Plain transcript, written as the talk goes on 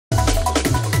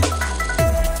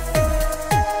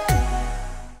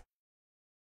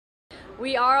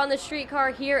We are on the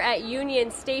streetcar here at Union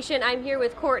Station. I'm here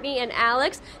with Courtney and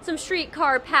Alex, some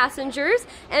streetcar passengers.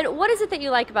 And what is it that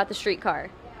you like about the streetcar?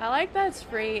 I like that it's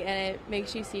free and it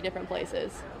makes you see different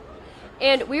places.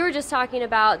 And we were just talking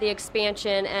about the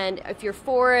expansion and if you're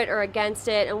for it or against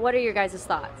it, and what are your guys'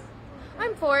 thoughts?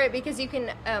 I'm for it because you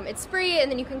can, it's free and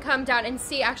then you can come down and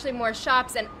see actually more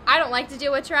shops, and I don't like to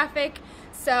deal with traffic,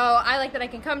 so I like that I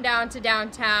can come down to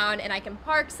downtown and I can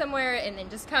park somewhere and then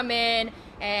just come in,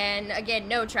 and again,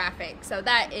 no traffic, so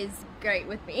that is great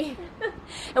with me.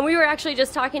 And we were actually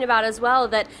just talking about as well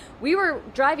that we were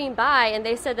driving by and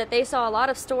they said that they saw a lot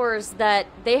of stores that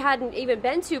they hadn't even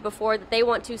been to before that they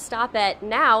want to stop at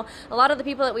now. A lot of the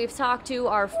people that we've talked to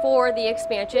are for the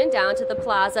expansion down to the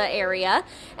plaza area,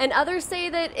 and others say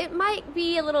that it might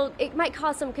be it might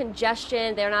cause some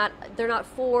congestion. They're not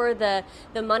for the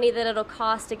money that it'll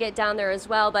cost to get down there as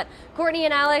well. But Courtney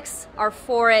and Alex are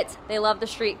for it. They love the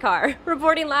streetcar.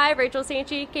 Reporting live, Rachel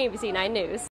Sanchi, KMBC 9 News.